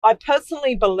I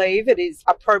personally believe it is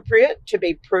appropriate to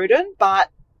be prudent, but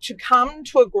to come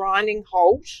to a grinding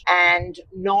halt and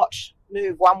not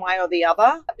move one way or the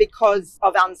other because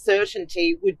of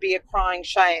uncertainty would be a crying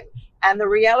shame. And the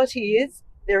reality is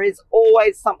there is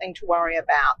always something to worry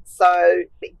about. So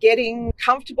getting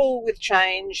comfortable with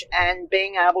change and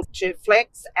being able to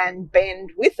flex and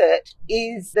bend with it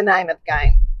is the name of the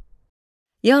game.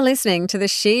 You're listening to the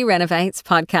She Renovates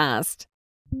podcast.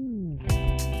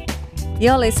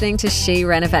 You're listening to She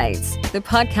Renovates, the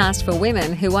podcast for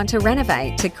women who want to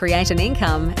renovate to create an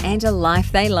income and a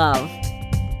life they love.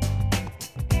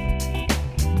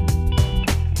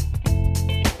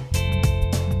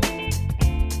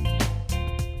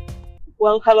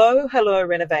 Well, hello,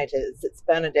 renovators. It's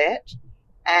Bernadette,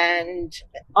 and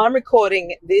I'm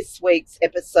recording this week's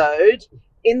episode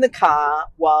in the car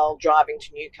while driving to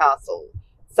Newcastle.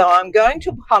 So I'm going to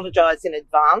apologise in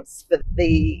advance for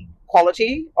the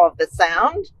quality of the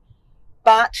sound,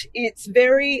 but it's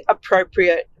very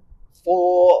appropriate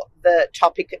for the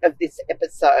topic of this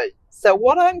episode. So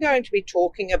what I'm going to be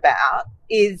talking about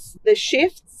is the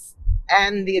shifts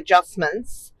and the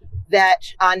adjustments that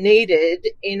are needed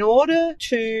in order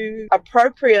to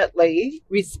appropriately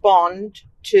respond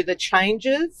to the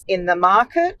changes in the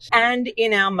market and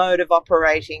in our mode of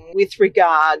operating with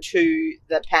regard to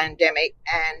the pandemic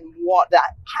and what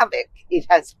that havoc it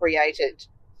has created.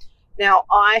 Now,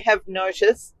 I have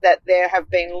noticed that there have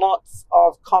been lots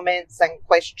of comments and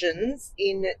questions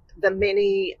in the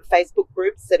many Facebook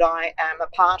groups that I am a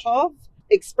part of,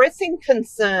 expressing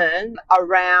concern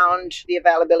around the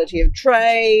availability of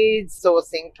trades,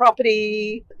 sourcing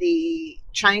property, the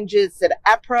changes that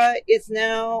APRA is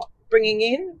now bringing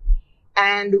in,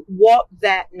 and what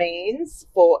that means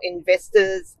for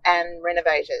investors and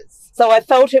renovators. So I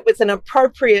felt it was an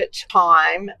appropriate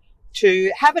time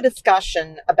to have a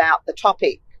discussion about the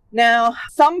topic. Now,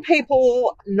 some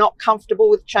people are not comfortable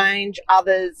with change,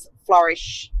 others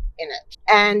flourish in it.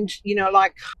 And,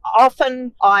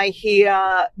 often I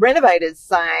hear renovators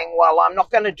saying, well, I'm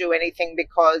not going to do anything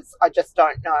because I just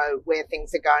don't know where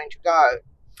things are going to go.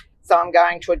 So I'm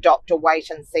going to adopt a wait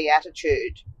and see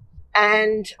attitude.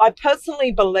 And I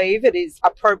personally believe it is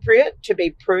appropriate to be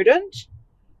prudent,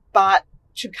 but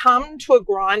to come to a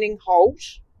grinding halt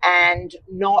and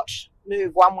not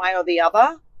move one way or the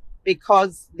other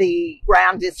because the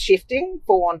ground is shifting,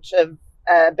 for want of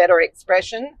a better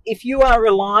expression. If you are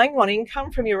relying on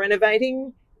income from your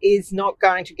renovating, is not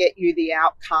going to get you the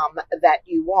outcome that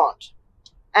you want.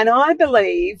 And I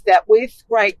believe that with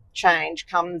great change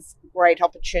comes great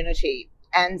opportunity.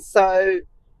 And so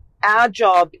our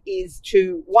job is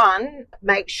to, one,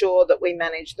 make sure that we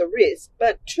manage the risk,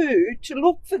 but two, to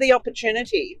look for the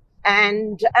opportunity.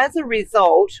 And as a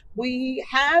result, we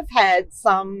have had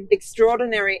some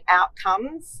extraordinary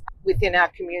outcomes within our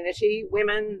community,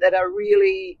 women that are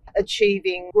really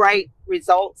achieving great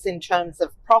results in terms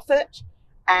of profit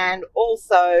and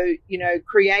also,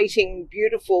 creating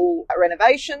beautiful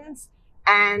renovations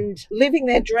and living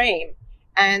their dream.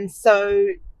 And so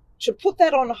to put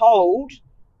that on hold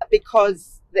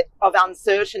because of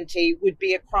uncertainty would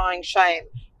be a crying shame.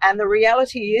 And the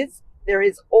reality is there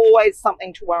is always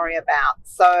something to worry about.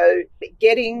 So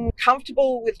getting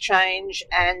comfortable with change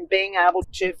and being able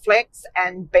to flex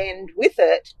and bend with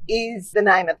it is the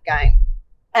name of the game.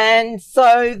 And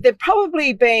so there've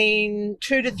probably been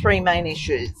 2 to 3 main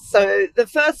issues. So the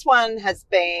first one has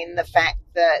been the fact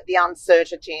that the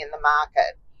uncertainty in the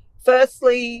market.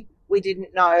 Firstly, we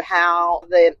didn't know how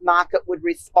the market would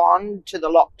respond to the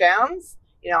lockdowns.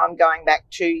 I'm going back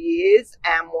 2 years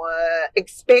and were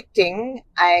expecting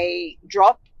a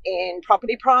drop in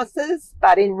property prices,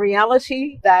 but in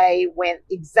reality, they went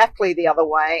exactly the other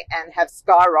way and have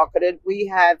skyrocketed. We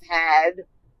have had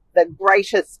the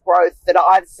greatest growth that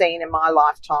I've seen in my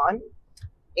lifetime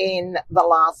in the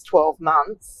last 12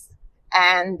 months.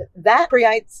 And that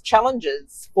creates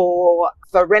challenges for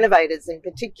renovators in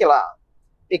particular,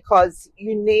 because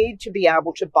you need to be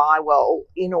able to buy well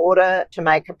in order to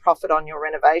make a profit on your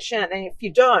renovation. And if you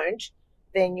don't,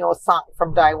 then you're sunk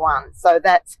from day one. So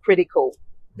that's critical.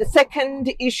 The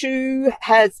second issue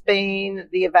has been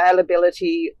the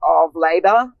availability of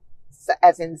labour,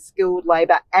 as in skilled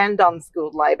labour and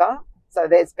unskilled labour. So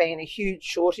there's been a huge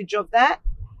shortage of that.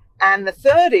 And the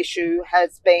third issue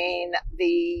has been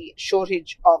the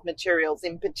shortage of materials,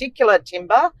 in particular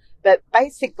timber, but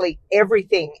basically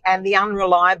everything, and the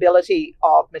unreliability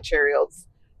of materials.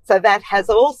 So that has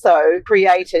also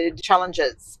created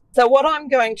challenges. So what I'm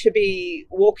going to be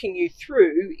walking you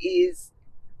through is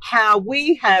how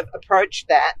we have approached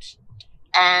that,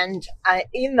 and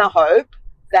in the hope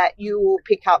that you will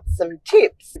pick up some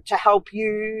tips to help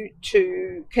you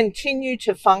to continue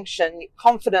to function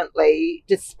confidently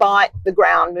despite the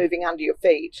ground moving under your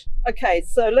feet. Okay,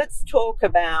 so let's talk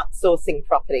about sourcing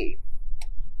property.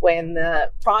 When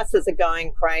the prices are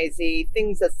going crazy,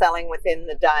 things are selling within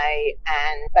the day,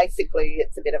 and basically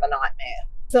it's a bit of a nightmare.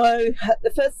 So the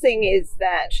first thing is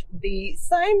that the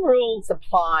same rules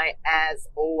apply as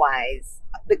always.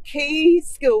 The key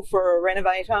skill for a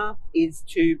renovator is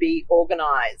to be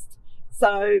organised.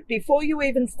 So before you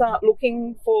even start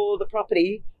looking for the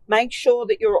property, make sure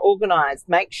that you're organised.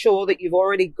 Make sure that you've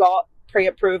already got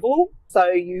pre-approval so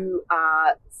you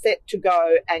are set to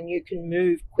go and you can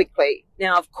move quickly.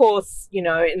 Now, of course, in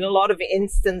a lot of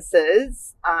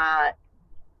instances,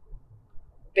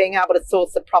 being able to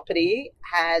source a property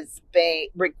has been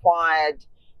required,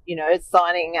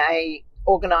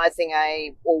 organising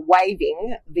or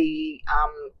waiving the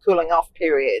cooling off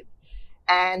period.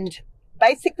 And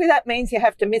basically that means you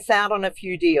have to miss out on a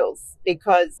few deals,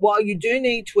 because while you do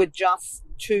need to adjust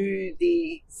to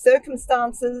the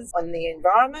circumstances and the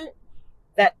environment,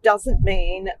 that doesn't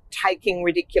mean taking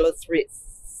ridiculous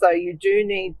risks. So you do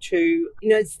need to,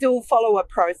 still follow a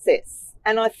process.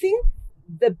 And I think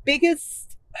the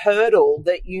biggest hurdle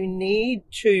that you need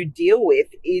to deal with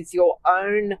is your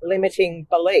own limiting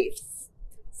beliefs.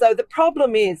 So the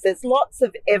problem is there's lots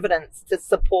of evidence to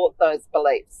support those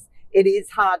beliefs. It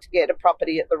is hard to get a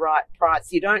property at the right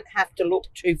price. You don't have to look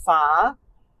too far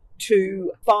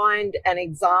to find an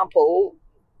example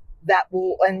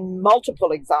and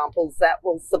multiple examples that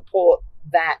will support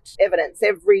that evidence.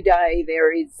 Every day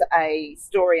there is a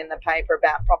story in the paper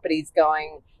about properties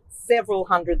going several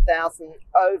 $100,000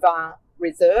 over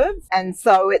reserve. And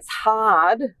so it's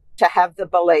hard to have the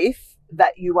belief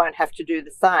that you won't have to do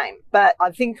the same. But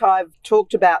I think I've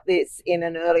talked about this in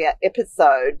an earlier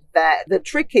episode, that the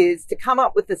trick is to come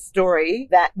up with a story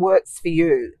that works for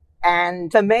you.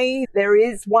 And for me, there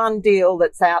is one deal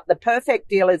the perfect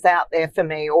deal is out there for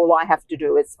me. All I have to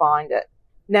do is find it.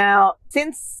 Now,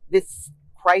 since this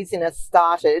craziness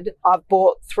started, I've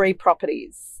bought 3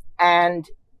 properties, and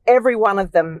every one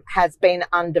of them has been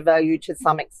undervalued to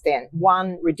some extent.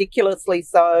 One ridiculously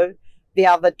so, the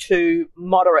other 2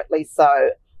 moderately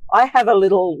so. I have a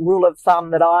little rule of thumb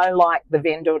that I like the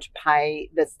vendor to pay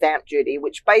the stamp duty,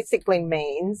 which basically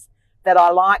means that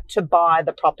I like to buy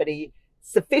the property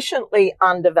sufficiently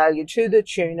undervalued to the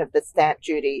tune of the stamp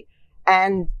duty.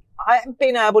 And I've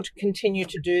been able to continue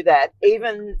to do that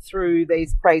even through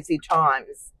these crazy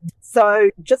times. So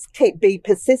just be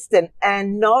persistent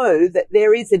and know that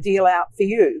there is a deal out for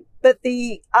you. But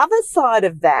the other side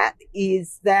of that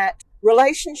is that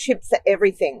relationships are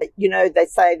everything. They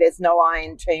say there's no I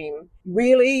in team.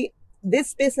 Really,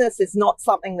 this business is not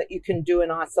something that you can do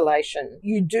in isolation.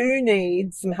 You do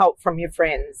need some help from your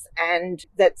friends. And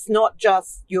that's not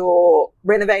just your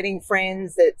renovating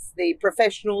friends, it's the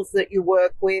professionals that you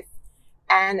work with.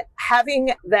 And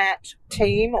having that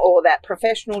team or that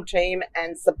professional team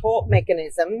and support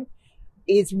mechanism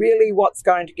is really what's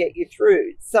going to get you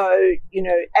through. So,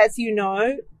 as you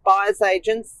know,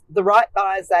 the right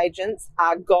buyer's agents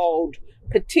are gold,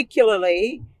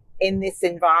 particularly in this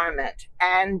environment.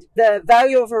 And the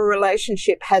value of a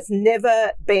relationship has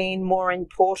never been more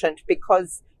important,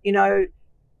 because,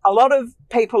 a lot of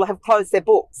people have closed their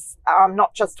books. I'm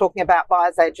not just talking about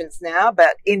buyer's agents now,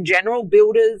 but in general,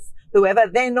 builders, whoever,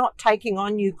 they're not taking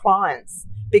on new clients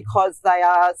because they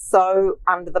are so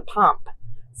under the pump.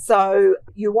 So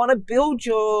you want to build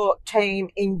your team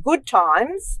in good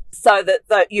times so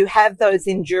that you have those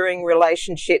enduring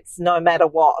relationships no matter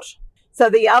what. So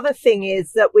the other thing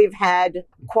is that we've had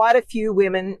quite a few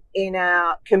women in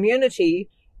our community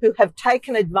who have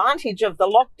taken advantage of the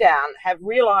lockdown, have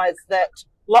realised that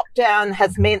lockdown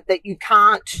has meant that you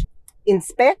can't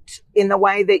inspect in the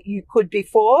way that you could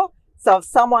before. So if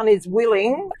someone is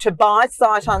willing to buy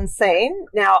sight unseen,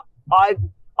 now I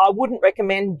wouldn't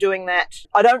recommend doing that.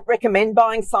 I don't recommend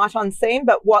buying sight unseen,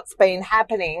 but what's been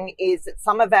happening is that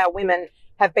some of our women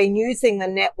have been using the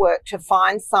network to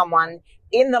find someone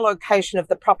in the location of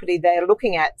the property they're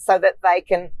looking at so that they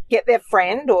can get their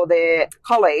friend or their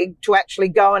colleague to actually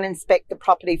go and inspect the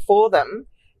property for them.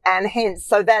 And hence,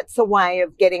 so that's a way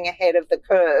of getting ahead of the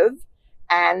curve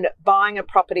and buying a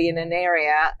property in an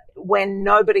area when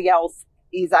nobody else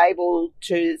is able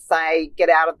to, say, get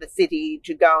out of the city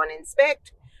to go and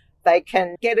inspect. They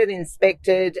can get it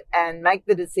inspected and make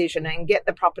the decision and get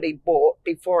the property bought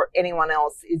before anyone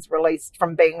else is released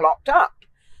from being locked up.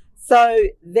 So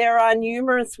there are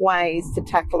numerous ways to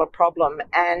tackle a problem,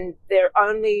 and they're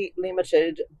only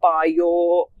limited by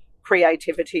your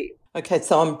creativity. Okay,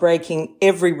 so I'm breaking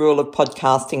every rule of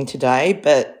podcasting today,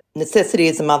 but necessity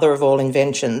is the mother of all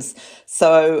inventions.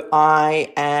 So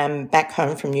I am back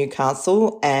home from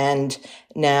Newcastle and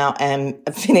now am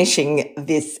finishing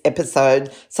this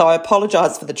episode. So I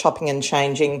apologise for the chopping and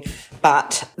changing,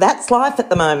 but that's life at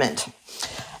the moment.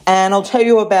 And I'll tell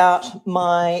you about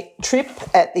my trip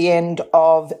at the end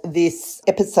of this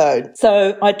episode.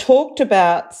 So I talked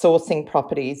about sourcing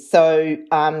properties. So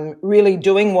really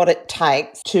doing what it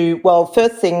takes to, well,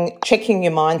 first thing, checking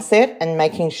your mindset and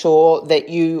making sure that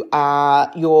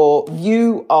your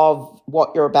view of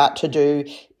what you're about to do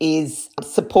is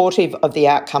supportive of the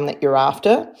outcome that you're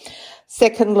after.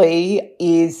 Secondly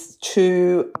is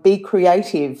to be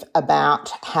creative about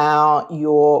how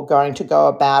you're going to go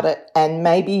about it and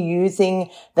maybe using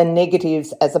the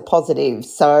negatives as a positive.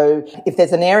 So if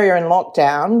there's an area in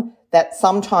lockdown, that's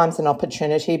sometimes an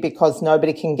opportunity because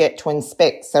nobody can get to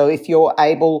inspect. So if you're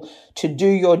able to do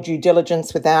your due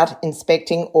diligence without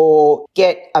inspecting or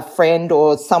get a friend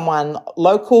or someone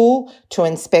local to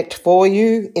inspect for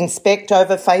you, inspect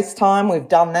over FaceTime, we've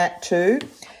done that too.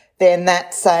 Then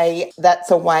that's a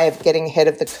way of getting ahead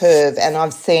of the curve. And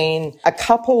I've seen a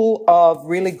couple of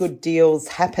really good deals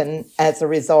happen as a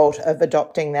result of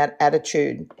adopting that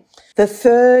attitude. The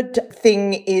third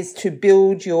thing is to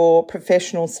build your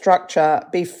professional structure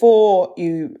before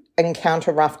you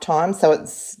encounter rough times. So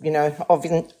it's,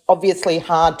 obviously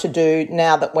hard to do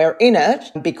now that we're in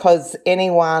it, because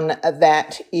anyone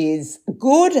that is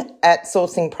good at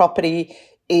sourcing property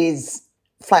is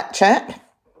flat chat.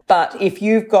 But if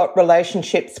you've got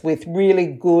relationships with really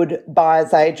good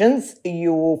buyer's agents,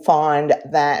 you will find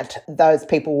that those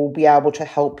people will be able to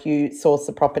help you source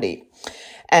the property.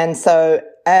 And so,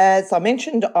 as I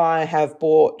mentioned, I have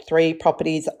bought 3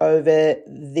 properties over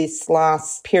this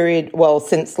last period,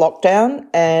 since lockdown,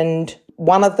 and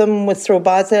one of them was through a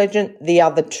buyer's agent. The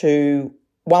other 2,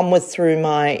 one was through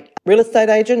my real estate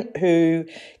agent who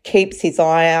keeps his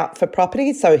eye out for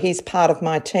property, so he's part of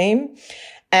my team.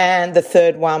 And the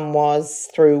third one was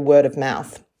through word of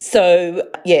mouth. So,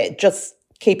 just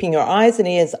keeping your eyes and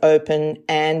ears open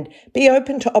and be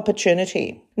open to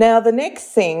opportunity. Now, the next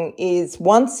thing is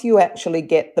once you actually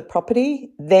get the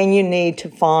property, then you need to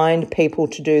find people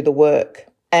to do the work.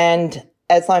 And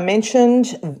as I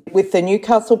mentioned, with the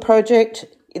Newcastle project,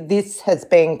 this has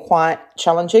been quite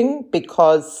challenging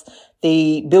because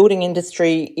the building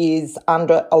industry is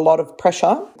under a lot of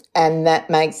pressure, and that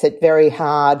makes it very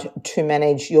hard to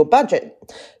manage your budget.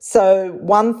 So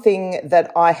one thing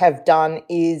that I have done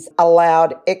is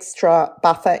allowed extra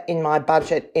buffer in my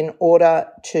budget in order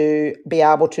to be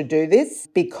able to do this,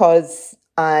 because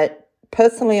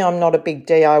personally I'm not a big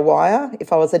DIYer.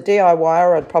 If I was a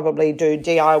DIYer, I'd probably do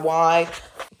DIY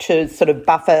to sort of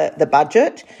buffer the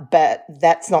budget, but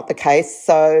that's not the case.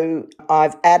 So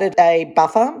I've added a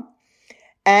buffer.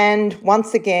 And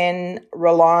once again,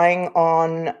 relying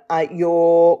on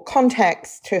your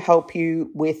contacts to help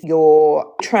you with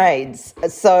your trades.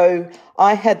 So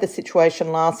I had the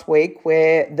situation last week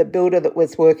where the builder that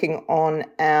was working on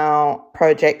our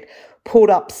project pulled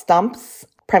up stumps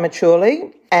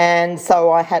prematurely. And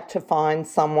so I had to find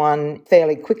someone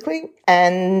fairly quickly.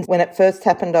 And when it first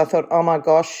happened, I thought, oh my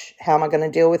gosh, how am I going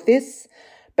to deal with this?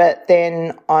 But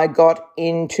then I got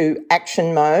into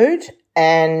action mode.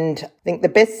 And I think the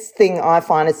best thing I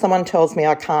find is someone tells me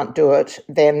I can't do it,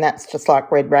 then that's just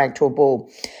like red rag to a bull.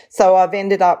 So I've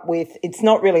ended up with, it's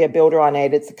not really a builder I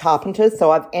need, it's a carpenter.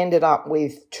 So I've ended up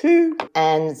with 2.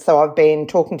 And so I've been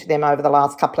talking to them over the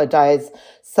last couple of days.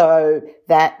 So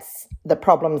that's the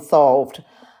problem solved.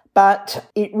 But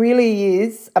it really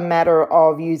is a matter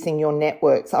of using your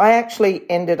networks. I actually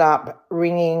ended up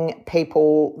ringing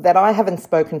people that I haven't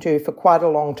spoken to for quite a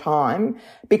long time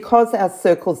because our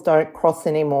circles don't cross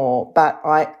anymore. But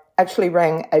I actually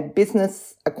rang a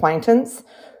business acquaintance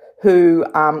who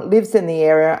lives in the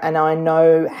area and I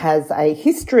know has a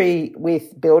history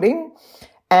with building.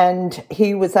 And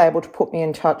he was able to put me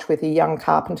in touch with a young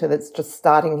carpenter that's just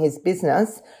starting his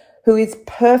business who is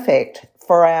perfect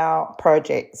for our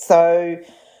project. So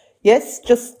yes,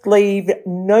 just leave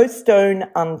no stone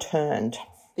unturned.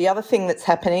 The other thing that's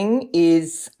happening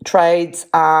is trades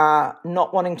are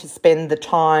not wanting to spend the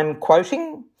time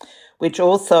quoting, which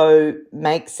also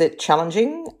makes it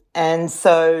challenging. And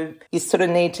so you sort of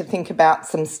need to think about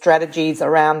some strategies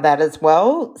around that as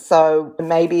well. So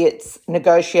maybe it's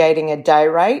negotiating a day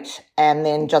rate and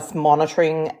then just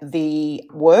monitoring the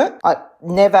work. I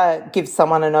never give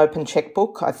someone an open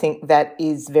checkbook. I think that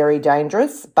is very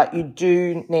dangerous, but you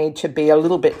do need to be a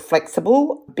little bit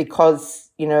flexible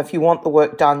because, you know, if you want the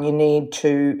work done, you need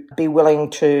to be willing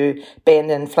to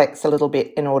bend and flex a little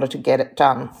bit in order to get it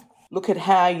done. look at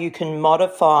how you can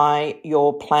modify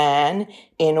your plan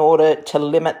in order to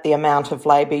limit the amount of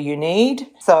labour you need.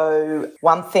 So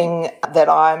one thing that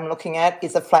I'm looking at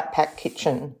is a flat pack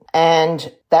kitchen.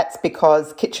 And that's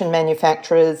because kitchen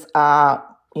manufacturers are,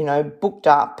 booked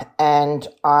up, and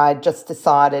I just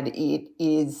decided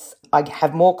I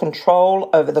have more control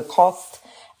over the cost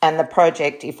and the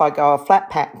project if I go a flat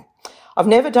pack. I've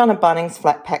never done a Bunnings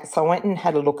flat pack, so I went and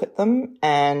had a look at them,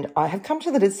 and I have come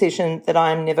to the decision that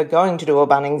I'm never going to do a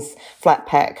Bunnings flat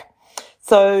pack.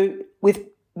 So with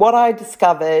what I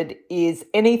discovered is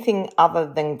anything other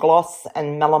than gloss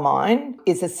and melamine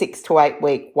is a 6 to 8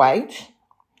 week wait.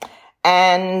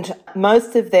 And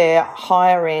most of their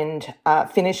higher end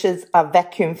finishes are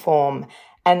vacuum form.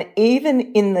 And even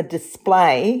in the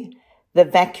display, the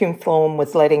vacuum form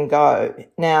was letting go.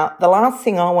 Now, the last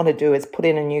thing I want to do is put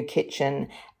in a new kitchen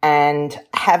and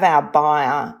have our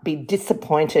buyer be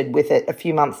disappointed with it a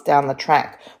few months down the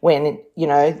track when,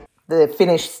 the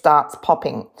finish starts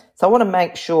popping. So I want to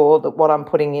make sure that what I'm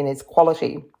putting in is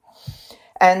quality.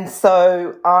 And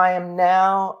so I am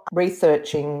now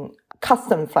researching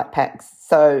custom flat packs,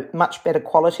 so much better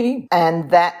quality. And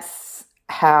that's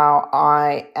how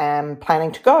I am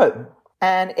planning to go.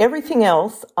 And everything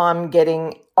else I'm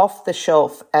getting off the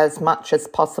shelf as much as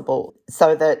possible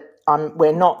so that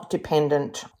we're not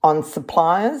dependent on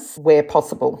suppliers where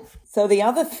possible. So the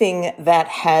other thing that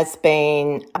has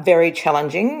been very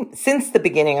challenging since the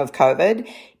beginning of COVID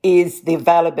is the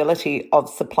availability of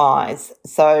supplies.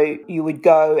 So you would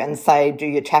go and say, do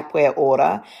your tapware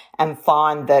order and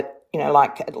find that,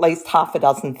 at least half a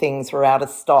dozen things were out of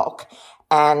stock,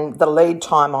 and the lead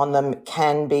time on them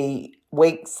can be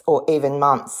weeks or even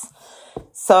months.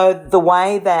 So the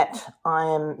way that I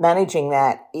am managing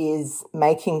that is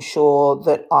making sure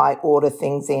that I order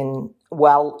things in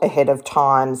well ahead of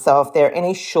time. So if there are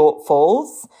any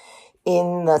shortfalls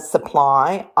in the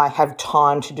supply, I have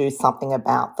time to do something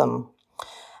about them.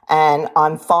 And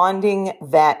I'm finding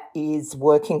that is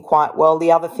working quite well.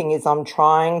 The other thing is I'm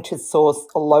trying to source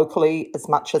locally as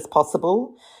much as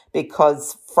possible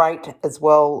because freight as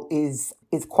well is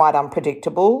quite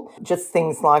unpredictable. Just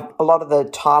things like a lot of the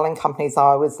tiling companies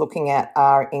I was looking at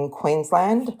are in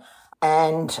Queensland,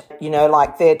 and,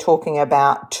 they're talking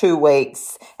about 2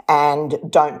 weeks, and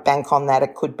don't bank on that.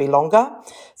 It could be longer.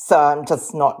 So I'm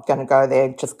just not going to go there.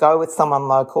 Just go with someone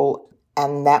local,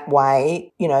 and that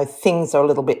way, things are a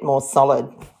little bit more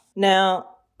solid. Now,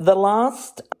 the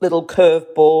last little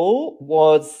curveball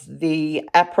was the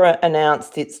APRA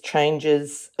announced its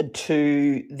changes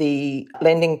to the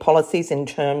lending policies in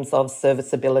terms of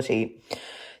serviceability.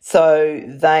 So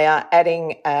they are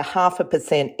adding a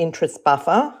 0.5% interest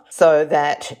buffer so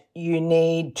that you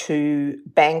need to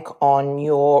bank on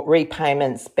your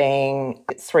repayments being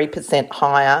 3%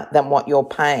 higher than what you're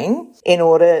paying in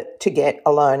order to get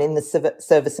a loan in the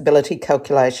serviceability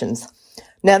calculations.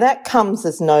 Now, that comes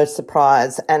as no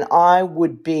surprise, and I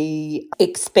would be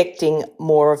expecting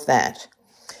more of that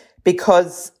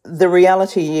because the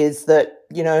reality is that,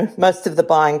 most of the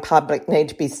buying public need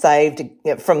to be saved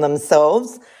from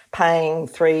themselves, paying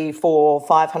 300,000, 400,000,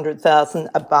 500,000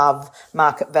 above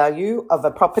market value of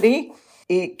a property.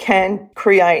 It can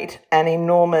create an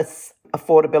enormous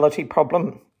affordability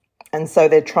problem. And so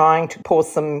they're trying to pour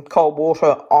some cold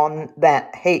water on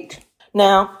that heat.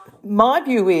 Now, my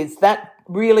view is that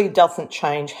really doesn't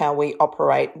change how we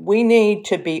operate. We need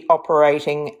to be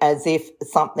operating as if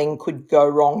something could go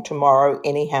wrong tomorrow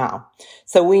anyhow.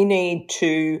 So we need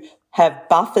to have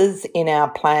buffers in our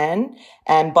plan.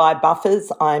 And by buffers,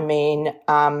 I mean,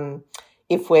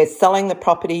 if we're selling the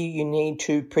property, you need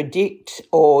to predict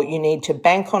or you need to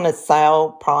bank on a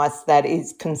sale price that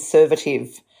is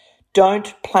conservative.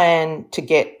 Don't plan to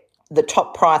get the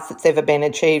top price that's ever been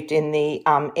achieved in the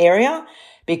area,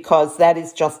 because that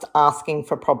is just asking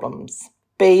for problems.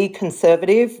 Be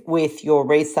conservative with your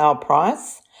resale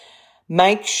price.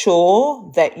 Make sure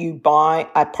that you buy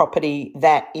a property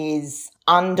that is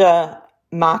under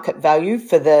market value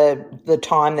for the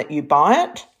time that you buy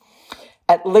it,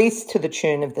 at least to the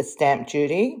tune of the stamp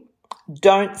duty.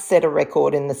 Don't set a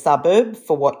record in the suburb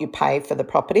for what you pay for the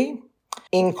property.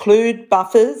 Include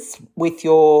buffers with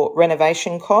your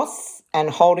renovation costs and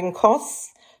holding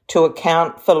costs to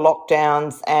account for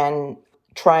lockdowns and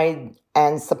trade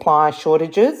and supply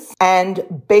shortages,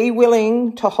 and be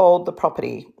willing to hold the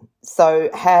property. So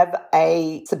have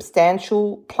a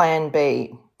substantial plan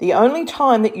B. The only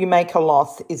time that you make a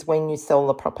loss is when you sell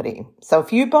the property. So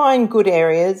if you buy in good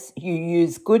areas, you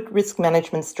use good risk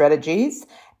management strategies,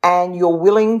 and you're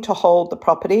willing to hold the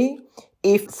property,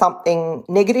 if something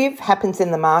negative happens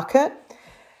in the market,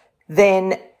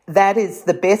 then that is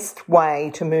the best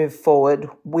way to move forward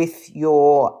with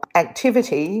your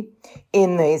activity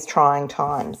in these trying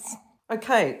times.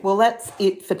 Okay, well, that's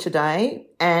it for today.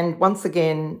 And once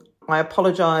again, I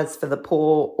apologise for the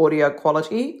poor audio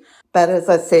quality, but as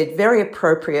I said, very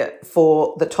appropriate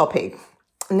for the topic.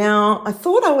 Now, I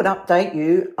thought I would update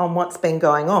you on what's been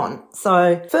going on.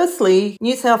 So, firstly,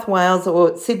 New South Wales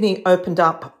or Sydney opened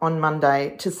up on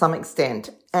Monday to some extent.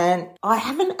 And I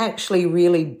haven't actually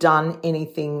really done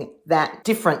anything that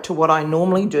different to what I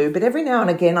normally do. But every now and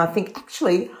again, I think,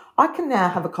 actually, I can now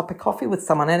have a cup of coffee with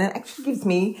someone, and it actually gives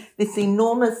me this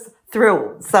enormous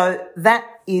thrill. So that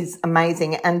is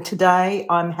amazing. And today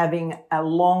I'm having a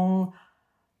long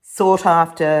sought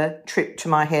after trip to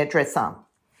my hairdresser.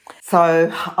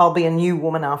 So I'll be a new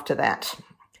woman after that.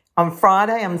 On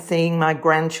Friday, I'm seeing my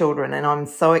grandchildren, and I'm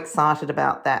so excited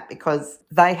about that because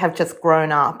they have just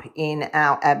grown up in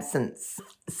our absence.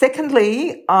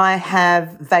 Secondly, I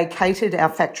have vacated our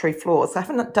factory floor. So I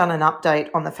haven't done an update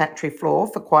on the factory floor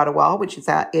for quite a while, which is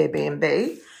our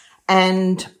Airbnb.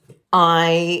 And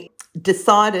I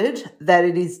decided that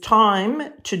it is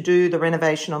time to do the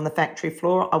renovation on the factory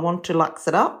floor. I want to luxe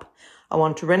it up. I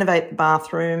want to renovate the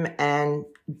bathroom and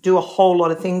do a whole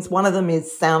lot of things. One of them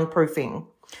is soundproofing.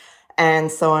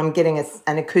 And so I'm getting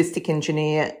an acoustic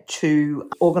engineer to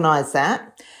organise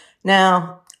that.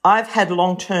 Now, I've had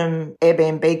long-term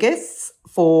Airbnb guests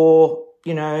for,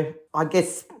 I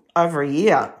guess over a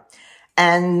year.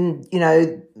 And,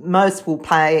 most will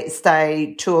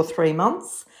stay 2 or 3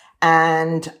 months.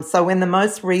 And so when the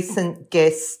most recent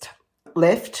guest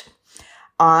left,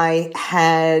 I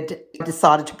had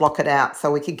decided to block it out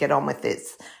so we could get on with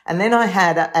this. And then I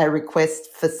had a request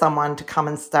for someone to come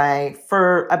and stay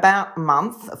for about a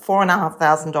month, a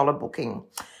 $4,500 booking.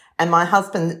 And my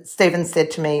husband, Stephen, said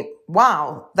to me,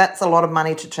 wow, that's a lot of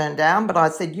money to turn down. But I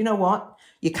said, you know what?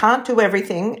 You can't do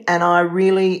everything. And I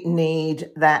really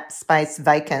need that space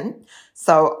vacant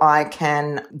so I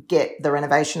can get the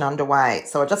renovation underway.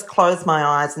 So I just closed my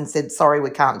eyes and said, sorry, we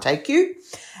can't take you.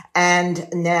 And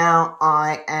now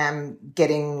I am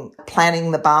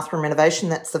planning the bathroom renovation.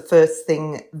 That's the first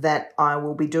thing that I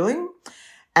will be doing.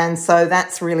 And so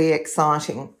that's really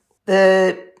exciting.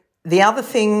 The other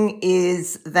thing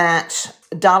is that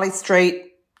Darley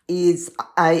Street is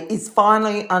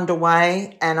finally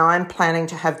underway, and I'm planning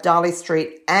to have Darley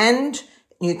Street and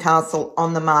Newcastle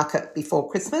on the market before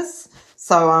Christmas.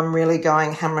 So I'm really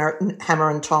going hammer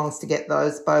and tongs to get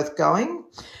those both going.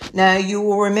 Now, you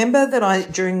will remember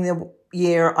that during the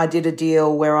year I did a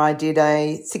deal where I did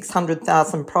a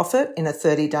 $600,000 profit in a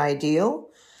 30-day deal.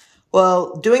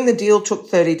 Well, doing the deal took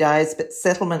 30 days, but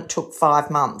settlement took 5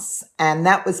 months. And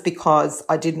that was because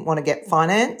I didn't want to get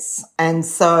finance. And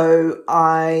so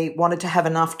I wanted to have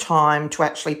enough time to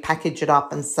actually package it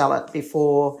up and sell it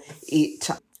before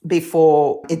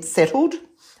it settled.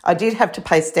 I did have to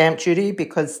pay stamp duty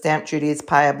because stamp duty is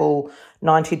payable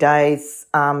 90 days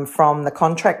from the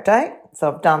contract date.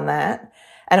 So I've done that.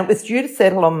 And it was due to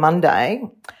settle on Monday.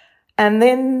 And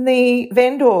then the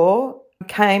vendor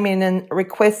came in and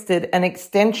requested an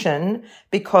extension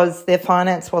because their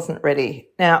finance wasn't ready.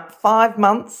 Now, 5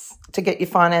 months to get your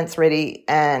finance ready,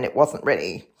 and it wasn't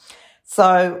ready.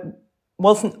 So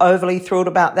wasn't overly thrilled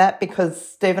about that because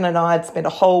Stephen and I had spent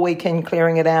a whole weekend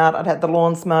clearing it out. I'd had the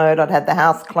lawns mowed, I'd had the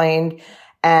house cleaned,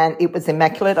 and it was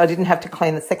immaculate. I didn't have to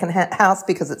clean the second house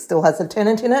because it still has a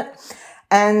tenant in it.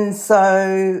 And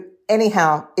so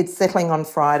anyhow, it's settling on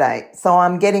Friday. So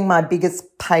I'm getting my biggest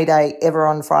payday ever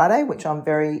on Friday, which I'm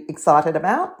very excited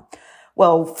about.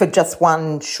 Well, for just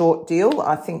one short deal,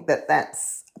 I think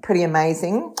that's pretty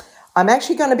amazing. I'm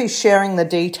actually going to be sharing the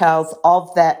details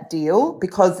of that deal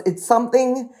because it's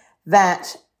something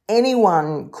that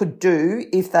anyone could do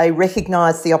if they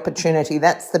recognise the opportunity.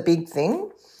 That's the big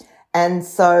thing. And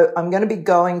so I'm going to be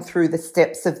going through the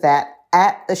steps of that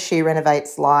at the She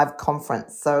Renovates Live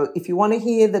conference. So if you want to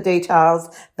hear the details,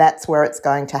 that's where it's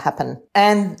going to happen.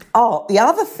 And the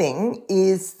other thing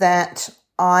is that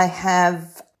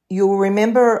you'll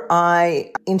remember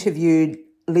I interviewed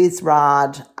Liz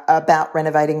Rard about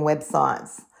renovating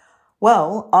websites.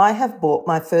 Well, I have bought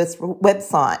my first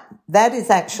website. That is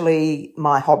actually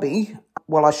my hobby.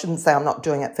 Well, I shouldn't say I'm not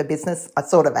doing it for business. I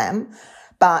sort of am.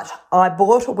 But I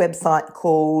bought a website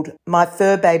called My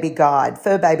Fur Baby Guide.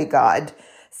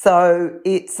 So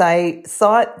it's a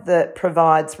site that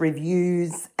provides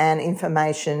reviews and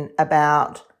information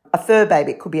about a fur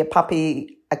baby. It could be a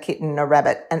puppy, a kitten, a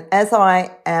rabbit. And as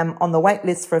I am on the wait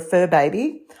list for a fur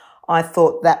baby, I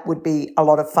thought that would be a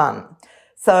lot of fun.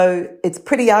 So it's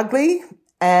pretty ugly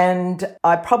and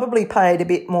I probably paid a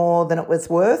bit more than it was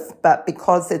worth, but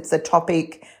because it's a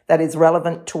topic that is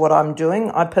relevant to what I'm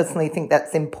doing, I personally think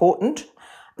that's important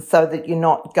so that you're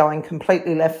not going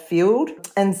completely left field.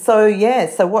 And so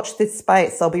watch this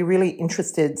space. I'll be really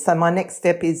interested. So my next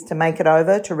step is to make it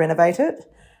over, to renovate it,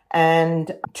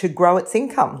 and to grow its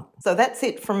income. So that's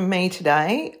it from me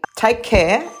today. Take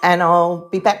care, and I'll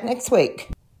be back next week.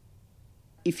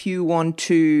 If you want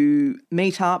to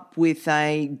meet up with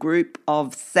a group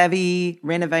of savvy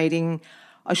renovating,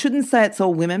 I shouldn't say it's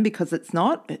all women because it's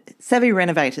not, savvy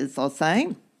renovators, I'll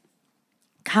say,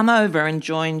 come over and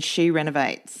join She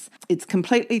Renovates. It's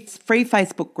completely free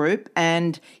Facebook group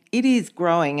and it is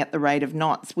growing at the rate of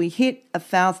knots. We hit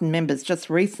 1,000 members just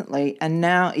recently and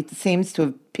now it seems to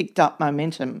have picked up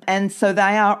momentum. And so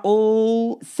they are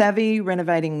all savvy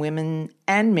renovating women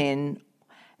and men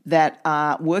that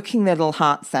are working their little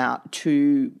hearts out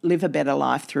to live a better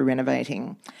life through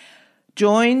renovating.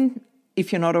 Join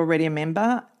if you're not already a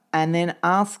member, and then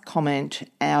ask, comment,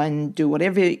 and do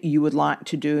whatever you would like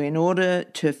to do in order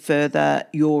to further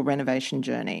your renovation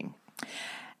journey.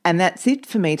 And that's it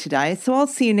for me today, so I'll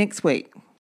see you next week.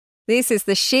 This is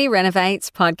the She Renovates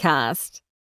podcast.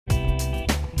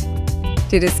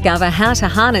 To discover how to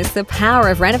harness the power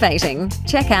of renovating,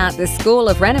 check out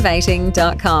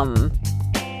theschoolofrenovating.com.